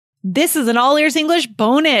This is an All Ears English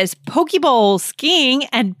bonus, Pokeball, skiing,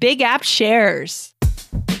 and Big App shares.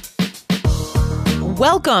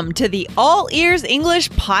 Welcome to the All Ears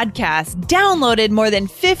English podcast. Downloaded more than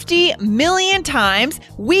 50 million times,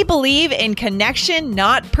 we believe in connection,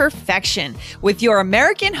 not perfection. With your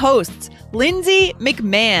American hosts, Lindsay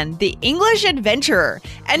McMahon, the English adventurer,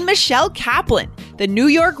 and Michelle Kaplan, the New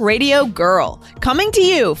York radio girl. Coming to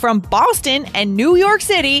you from Boston and New York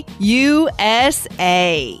City,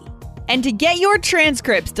 USA. And to get your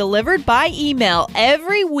transcripts delivered by email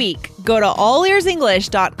every week, go to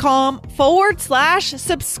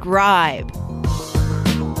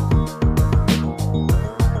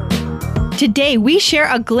allearsenglish.com/subscribe. Today, we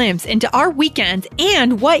share a glimpse into our weekends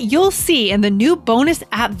and what you'll see in the new bonus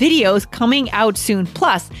app videos coming out soon.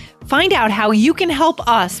 Plus, find out how you can help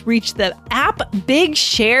us reach the app Big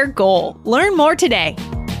Share goal. Learn more today.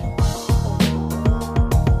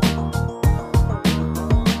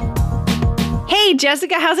 Hey,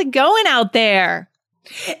 Jessica, how's it going out there?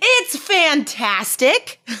 It's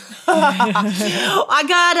fantastic. We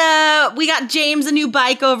got James a new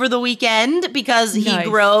bike over the weekend because he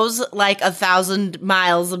grows like 1,000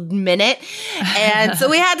 miles a minute. And so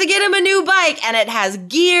we had to get him a new bike, and it has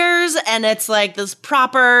gears, and it's like this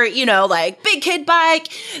proper, like big kid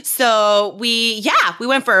bike. So we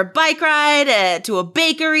went for a bike ride to a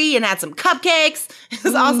bakery and had some cupcakes. It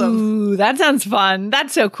was awesome. Ooh, that sounds fun.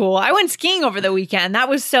 That's so cool. I went skiing over the weekend. That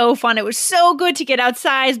was so fun. It was so good to get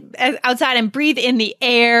outside and breathe in the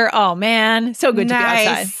air. Oh man, so good to be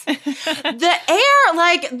outside. The air,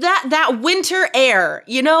 like that winter air,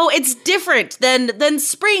 it's different than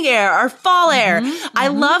spring air or fall air. I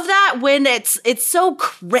love that when it's so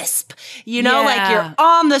crisp, like you're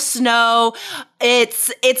on the snow. It's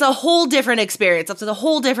a whole different experience. It's a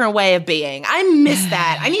whole different way of being. I miss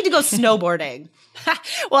that. I need to go snowboarding.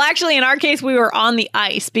 Well, actually, in our case, we were on the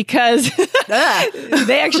ice because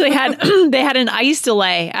they actually had an ice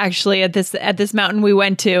delay. Actually, at this mountain we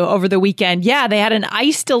went to over the weekend, they had an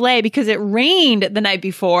ice delay because it rained the night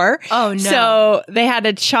before. Oh no! So they had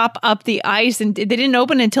to chop up the ice, and they didn't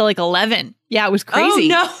open until like 11. Yeah, it was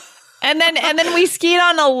crazy. Oh no! And then we skied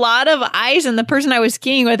on a lot of ice, and the person I was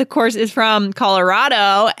skiing with, of course, is from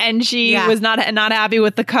Colorado, and she was not happy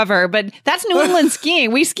with the cover. But that's New England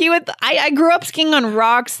skiing. We ski with I grew up skiing on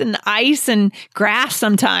rocks and ice and grass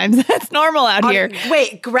sometimes. That's normal out here.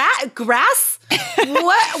 Wait, grass?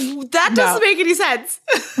 What? That doesn't make any sense.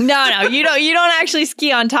 No, you don't actually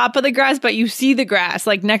ski on top of the grass, but you see the grass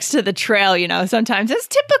like next to the trail. Sometimes it's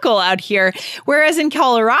typical out here. Whereas in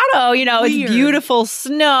Colorado, it's beautiful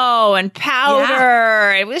snow and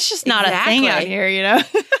powder. It was just not a thing out here.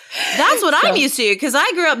 That's what I'm used to, because I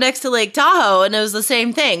grew up next to Lake Tahoe, and it was the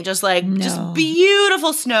same thing. Just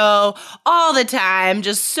beautiful snow all the time.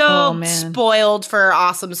 Just so spoiled for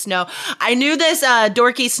awesome snow. I knew this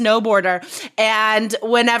dorky snowboarder. And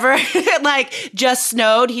whenever it just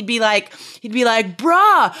snowed, he'd be like,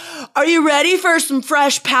 "Bruh, are you ready for some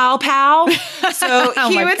fresh pow pow?" So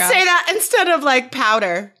he would say that instead of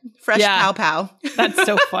powder, fresh pow pow. That's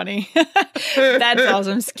so funny. That's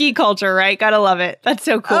awesome. Ski culture, right? Gotta love it. That's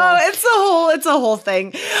so cool. Oh, it's a whole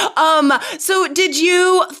thing. So did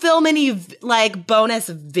you film any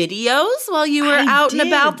bonus videos while you were out and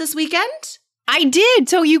about this weekend? I did.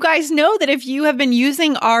 So you guys know that if you have been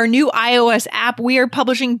using our new iOS app, we are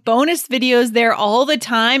publishing bonus videos there all the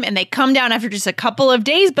time, and they come down after just a couple of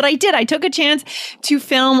days. But I took a chance to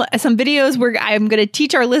film some videos where I'm going to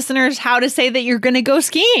teach our listeners how to say that you're going to go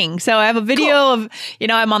skiing. So I have a video of,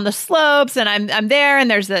 I'm on the slopes and I'm there, and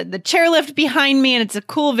there's the chairlift behind me, and it's a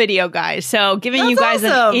cool video, guys. So giving you guys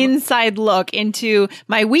an inside look into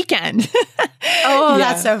my weekend.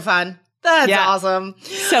 That's so fun. That's awesome.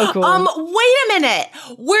 So cool. Wait a minute.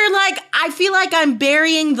 I feel like I'm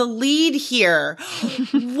burying the lead here.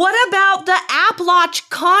 What about the app launch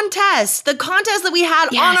contest? The contest that we had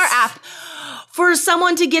on our app for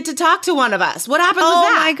someone to get to talk to one of us. What happened with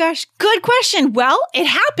that? Oh my gosh. Good question. Well, it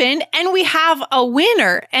happened, and we have a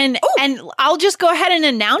winner. And I'll just go ahead and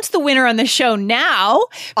announce the winner on the show now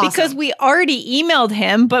because we already emailed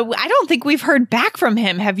him, but I don't think we've heard back from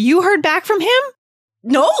him. Have you heard back from him?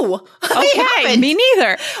 No. Okay, me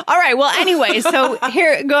neither. All right. Well, anyway, so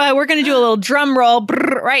here, go ahead. We're going to do a little drum roll.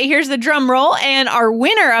 Right, here's the drum roll. And our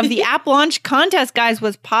winner of the app launch contest, guys,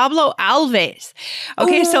 was Pablo Alves.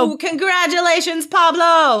 Okay, so congratulations,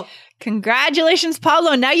 Pablo. Congratulations,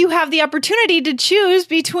 Pablo. Now you have the opportunity to choose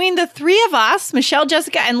between the three of us, Michelle,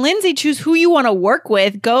 Jessica, and Lindsay. Choose who you want to work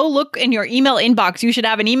with. Go look in your email inbox. You should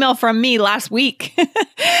have an email from me last week. Yes,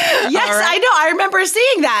 I know. I remember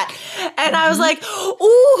seeing that. And I was like,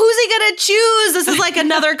 ooh, who's he going to choose? This is like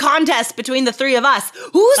another contest between the three of us.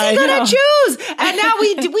 Who's he going to choose? And now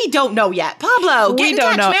we don't know yet. Pablo, get in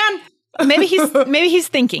touch, man. Maybe he's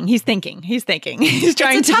thinking. He's trying to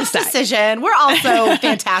decide. It's a tough decision. We're also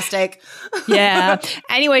fantastic. Yeah.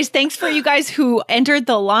 Anyways, thanks for you guys who entered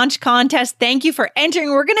the launch contest. Thank you for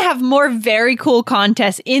entering. We're going to have more very cool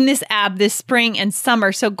contests in this app this spring and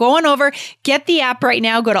summer. So go on over, get the app right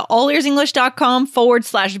now. Go to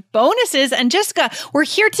allearsenglish.com/bonuses. And Jessica, we're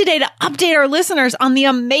here today to update our listeners on the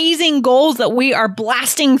amazing goals that we are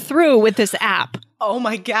blasting through with this app. Oh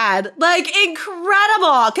my God. Like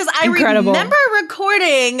incredible. Because I remember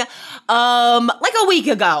recording like a week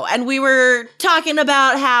ago, and we were talking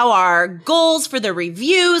about how our goals for the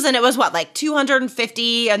reviews, and it was like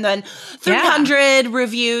 250 and then 300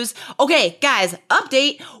 reviews. Okay, guys,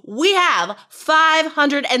 update. We have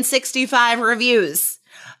 565 reviews.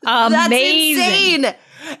 Amazing. That's insane.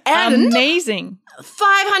 And amazing.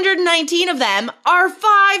 519 of them are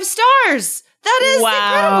 5 stars. That is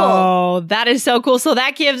incredible. That is so cool. So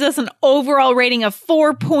that gives us an overall rating of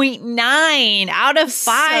 4.9 out of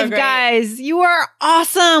 5, so guys. You are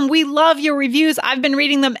awesome. We love your reviews. I've been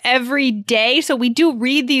reading them every day. So we do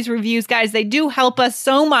read these reviews, guys. They do help us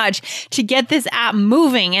so much to get this app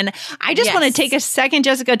moving. And I just want to take a second,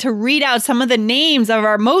 Jessica, to read out some of the names of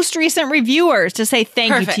our most recent reviewers to say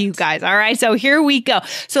thank you to you guys. All right. So here we go.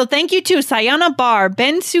 So thank you to Sayana Bar,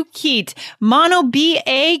 Ben Sukit, Mono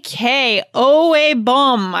BAK, Oe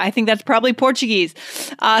Bom. I think that's probably Portuguese.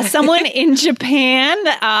 Someone in Japan,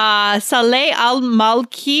 Saleh Al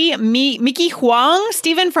Malki, Miki Huang,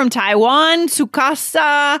 Stephen from Taiwan,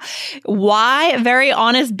 Sukasa Y, Very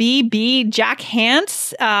Honest BB, Jack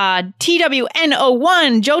Hance,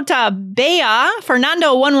 TWNO1, Jota Bea,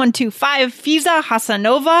 Fernando 1125, Fiza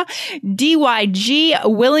Hasanova, DYG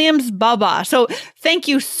Williams Baba. So thank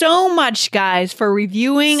you so much, guys, for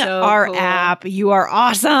reviewing our app. You are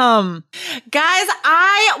awesome. Guys,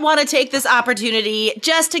 I want to take this opportunity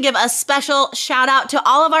just to give a special shout out to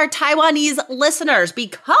all of our Taiwanese listeners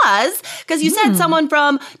because you said someone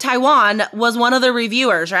from Taiwan was one of the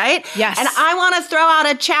reviewers, right? Yes. And I want to throw out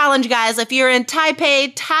a challenge, guys. If you're in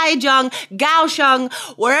Taipei, Taichung, Kaohsiung,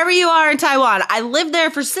 wherever you are in Taiwan, I lived there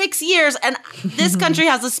for 6 years and this country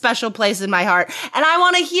has a special place in my heart. And I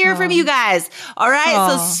want to hear from you guys. All right.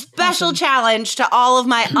 So special challenge to all of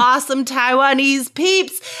my awesome Taiwanese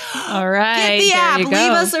peeps. All right. Get the app. Leave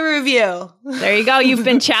us a review. There you go. You've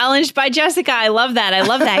been challenged by Jessica. I love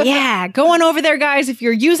that. Yeah. Go on over there, guys. If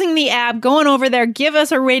you're using the app, go on over there, give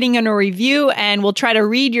us a rating and a review, and we'll try to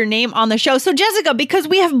read your name on the show. So Jessica, because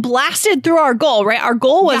we have blasted through our goal, right? Our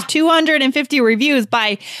goal was 250 reviews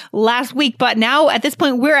by last week, but now at this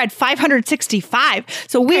point, we're at 565.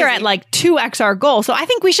 So we are at like 2x our goal. So I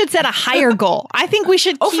think we should set a higher goal. I think we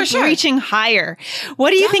should keep reaching higher.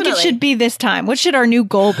 What do you think it should be this time? What should our new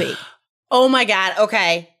goal be? Oh my God.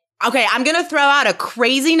 Okay, I'm going to throw out a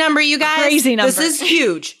crazy number, you guys. Crazy number. This is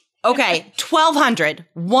huge. Okay, 1,200,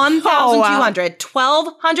 1,200,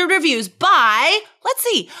 1,200 reviews by, let's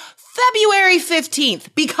see, February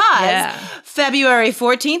 15th, because February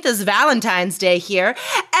 14th is Valentine's Day here,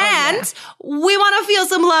 and we want to feel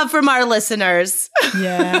some love from our listeners.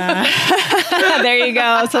 Yeah. There you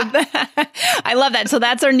go. So I love that. So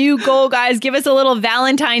that's our new goal, guys. Give us a little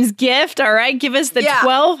Valentine's gift, all right? Give us the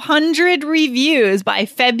 1,200 reviews by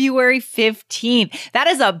February 15th. That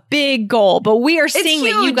is a big goal, but we are seeing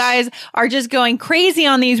that you guys are just going crazy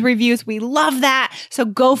on these reviews. We love that. So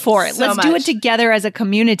go for it. Let's do it together as a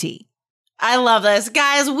community. I love this.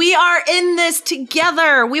 Guys, we are in this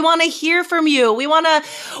together. We want to hear from you. We want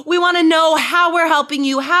to know how we're helping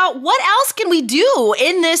you. What else can we do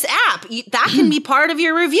in this app? That can be part of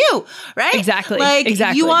your review, right? Exactly.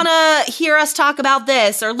 You want to hear us talk about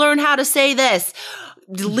this or learn how to say this.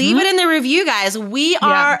 Leave it in the review, guys.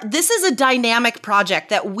 This is a dynamic project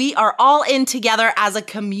that we are all in together as a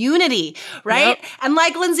community, right? Yep. And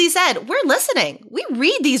like Lindsay said, we're listening. We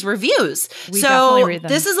read these reviews. We definitely read them.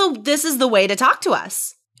 This is the way to talk to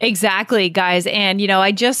us. Exactly, guys. And,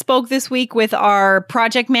 I just spoke this week with our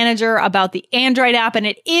project manager about the Android app, and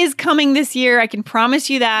it is coming this year. I can promise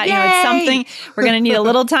you that. Yay! It's something we're going to need a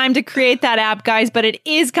little time to create that app, guys, but it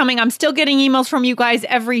is coming. I'm still getting emails from you guys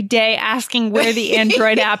every day asking where the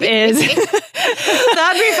Android app is. That'd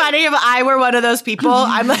be funny if I were one of those people.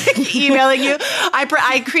 I'm like emailing you.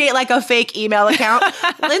 I create like a fake email account.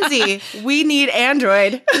 Lindsay, we need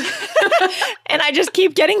Android. And I just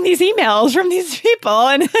keep getting these emails from these people.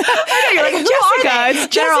 And I know, you're like, who Jessica, are they?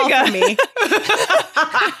 it's Jessica. Me.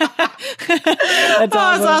 That's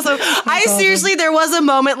awesome. That's awesome. Seriously, there was a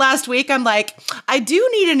moment last week. I'm like, I do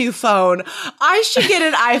need a new phone. I should get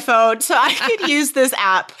an iPhone so I could use this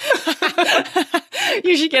app.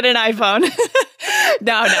 You should get an iPhone.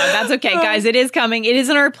 No, that's okay, guys. It is coming. It is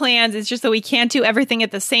in our plans. It's just that we can't do everything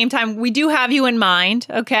at the same time. We do have you in mind,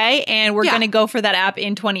 okay? And we're going to go for that app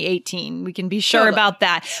in 2018. We can be sure about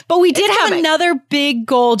that. But we did have another big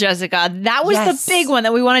goal, Jessica. That was the big one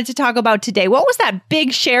that we wanted to talk about today. What was that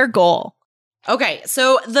big share goal? Okay,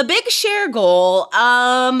 so the big share goal,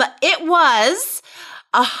 it was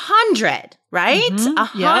 100. Right?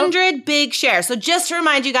 100 big shares. So just to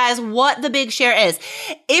remind you guys what the big share is.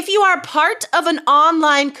 If you are part of an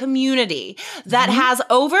online community that has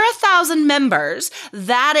over 1,000 members,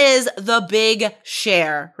 that is the big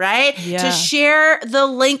share, right? Yeah. To share the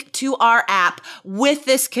link to our app with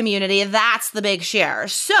this community, that's the big share.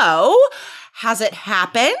 So has it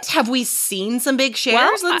happened? Have we seen some big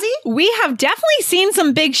shares, Lindsay? We have definitely seen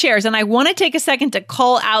some big shares. And I want to take a second to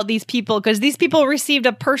call out these people because these people received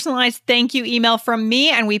a personalized thank you email from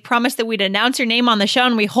me. And we promised that we'd announce your name on the show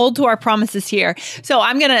and we hold to our promises here. So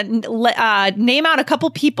I'm going to name out a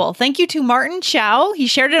couple people. Thank you to Martin Chow. He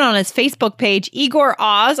shared it on his Facebook page. Igor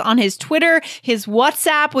Oz on his Twitter, his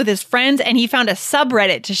WhatsApp with his friends. And he found a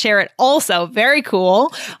subreddit to share it also. Very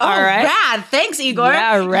cool. All right. Rad. Thanks, Igor.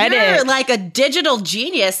 Yeah, Reddit. You're like a digital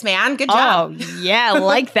genius, man. Good job. Oh, yeah. I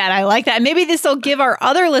like that. I like that. Maybe this will give our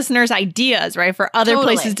other listeners ideas, right, for other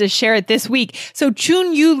places to share it this week. So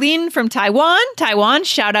Chun Yu Lin from Taiwan,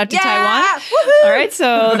 shout out to Taiwan. Woohoo! All right.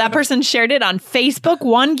 So that person shared it on Facebook.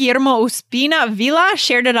 Juan Guillermo Ospina Villa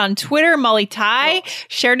shared it on Twitter. Molly Tai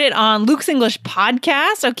shared it on Luke's English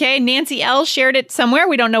podcast. Okay. Nancy L shared it somewhere.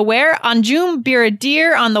 We don't know where. Anjum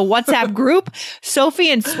Biradir on the WhatsApp group. Sophie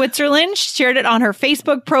in Switzerland shared it on her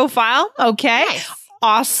Facebook profile. Okay. Nice.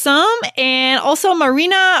 Awesome. And also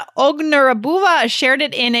Marina Ognarabuva shared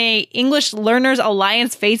it in a English Learners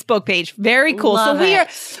Alliance Facebook page. Very cool. Love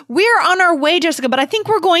so we are on our way, Jessica, but I think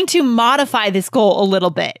we're going to modify this goal a little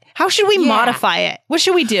bit. How should we modify it? What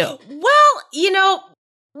should we do? Well,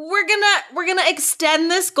 we're gonna extend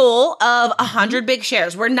this goal of 100 big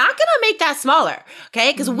shares. We're not gonna make that smaller,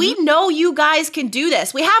 okay? Because we know you guys can do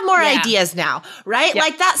this. We have more ideas now, right?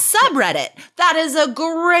 Like that subreddit. That is a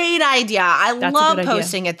great idea. I love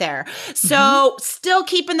posting it there. So still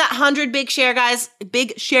keeping that 100 big shares,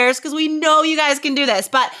 because we know you guys can do this.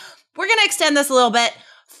 But we're gonna extend this a little bit.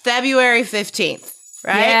 February 15th.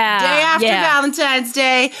 Right? Yeah, Day after Valentine's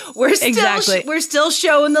Day. We're still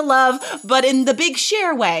showing the love, but in the big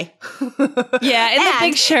share way. Yeah, in the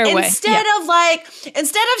big share way. Instead of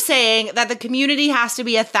saying that the community has to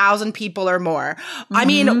be 1,000 people or more. I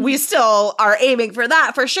mean, we still are aiming for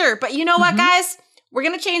that for sure. But you know what, guys? We're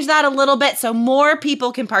going to change that a little bit so more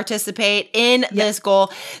people can participate in this goal.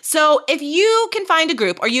 So if you can find a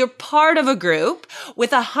group or you're part of a group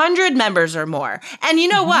with 100 members or more, and you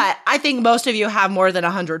know what? I think most of you have more than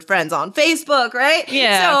 100 friends on Facebook, right?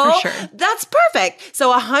 Yeah, for sure. That's perfect. So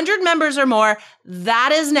 100 members or more,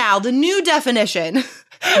 that is now the new definition.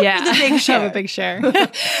 Yeah, the big share. A big share.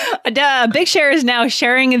 A big share is now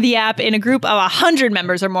sharing the app in a group of 100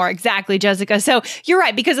 members or more. Exactly, Jessica. So you're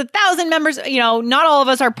right, because 1,000 members, not all of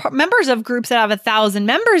us are members of groups that have 1,000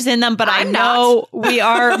 members in them, but I know we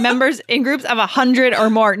are members in groups of 100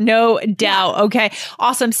 or more, no doubt. Okay,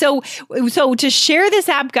 awesome. So to share this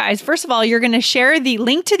app, guys, first of all, you're going to share the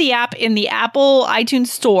link to the app in the Apple iTunes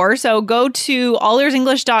store. So go to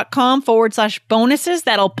allearsenglish.com/bonuses.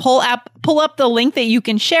 That'll pull up the link that you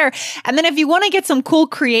can share. And then if you want to get some cool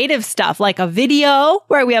creative stuff like a video,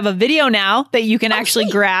 where we have a video now that you can actually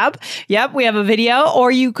grab. Yep, we have a video.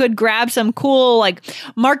 Or you could grab some cool like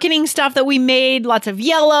marketing stuff that we made. Lots of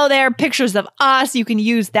yellow there, pictures of us. You can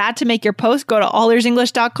use that to make your post. Go to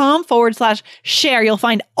allearsenglish.com/share. You'll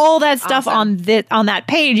find all that stuff on that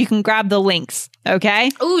page. You can grab the links. Okay.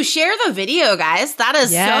 Ooh, share the video, guys. That is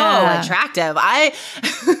so attractive.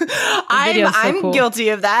 I'm cool. guilty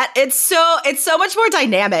of that. It's so much more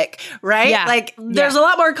dynamic, right? Yeah. Like there's a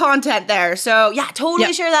lot more content there. So yeah,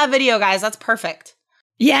 totally share that video, guys. That's perfect.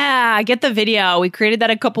 Yeah, get the video. We created that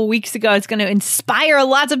a couple weeks ago. It's going to inspire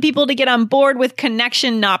lots of people to get on board with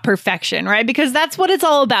connection, not perfection, right? Because that's what it's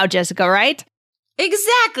all about, Jessica, right?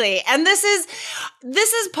 Exactly. And this is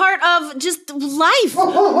part of just life,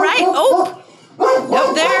 right? Oh,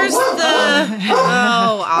 there's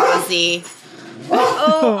Ozzy.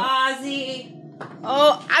 Oh, Ozzy.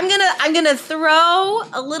 Oh, I'm gonna throw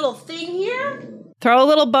a little thing here. Throw a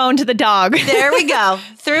little bone to the dog. There we go.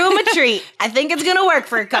 Threw him a treat. I think it's going to work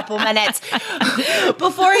for a couple minutes.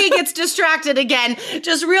 Before he gets distracted again,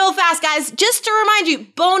 just real fast, guys, just to remind you,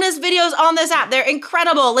 bonus videos on this app. They're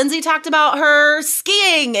incredible. Lindsay talked about her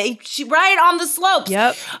skiing right on the slopes.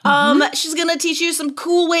 Yep. She's going to teach you some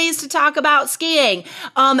cool ways to talk about skiing.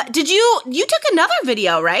 You took another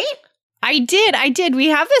video, right? I did. We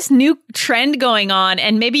have this new trend going on,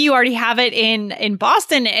 and maybe you already have it in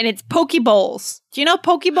Boston, and it's poke bowls. Do you know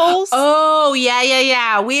poke bowls? Oh,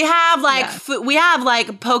 yeah. We have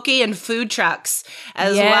like poke and food trucks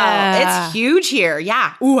as well. It's huge here.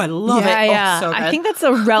 Yeah. Ooh, I love it. Yeah. Oh, so good. I think that's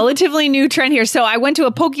a relatively new trend here. So I went to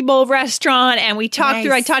a poke bowl restaurant and we talked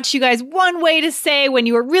through, I taught you guys one way to say when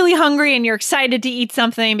you are really hungry and you're excited to eat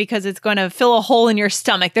something because it's going to fill a hole in your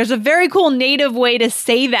stomach. There's a very cool native way to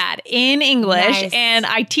say that in English, and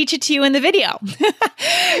I teach it to you in the video.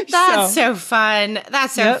 That's so fun.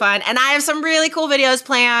 That's so fun. And I have some really cool videos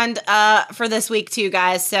planned for this week too,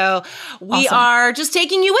 guys. So we are just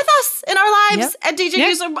taking you with us in our lives and teaching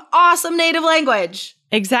you some awesome native language.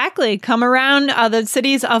 Exactly. Come around the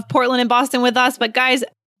cities of Portland and Boston with us. But guys,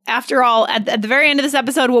 after all, at the very end of this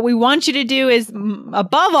episode, what we want you to do is,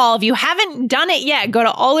 above all, if you haven't done it yet, go to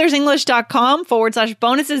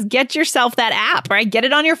allearsenglish.com/bonuses. Get yourself that app, right? Get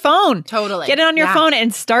it on your phone. Totally. Get it on your phone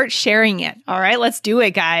and start sharing it. All right, let's do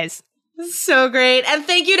it, guys. So great. And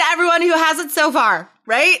thank you to everyone who has it so far,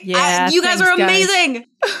 right? Yeah, you guys are amazing.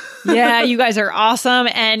 Yeah, you guys are awesome.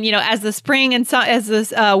 And, as the spring and as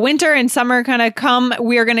this winter and summer kind of come,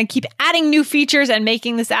 we are going to keep adding new features and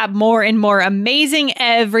making this app more and more amazing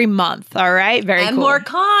every month. All right. Very cool. And more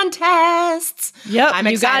contests. Yep. I'm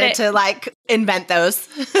excited to invent those.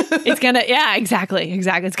 It's going to, exactly.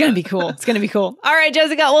 It's going to be cool. It's going to be cool. All right,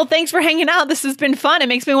 Jessica. Well, thanks for hanging out. This has been fun. It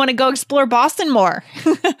makes me want to go explore Boston more.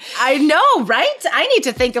 I know, right? I need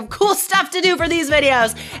to think of cool stuff to do for these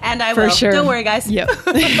videos. And I will. For sure. Don't worry, guys. Yep.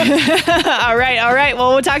 All right.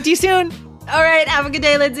 Well, we'll talk to you soon. All right. Have a good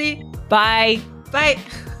day, Lindsay. Bye. Bye.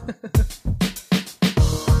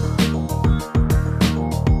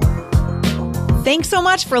 Thanks so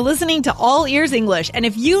much for listening to All Ears English. And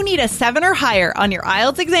if you need a 7 or higher on your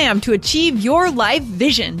IELTS exam to achieve your life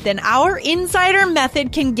vision, then our Insider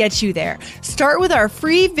Method can get you there. Start with our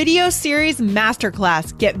free video series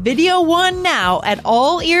masterclass. Get video 1 now at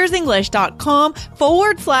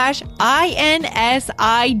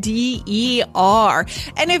allearsenglish.com/INSIDER.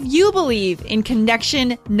 And if you believe in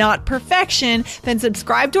connection, not perfection, then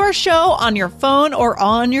subscribe to our show on your phone or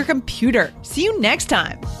on your computer. See you next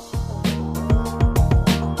time.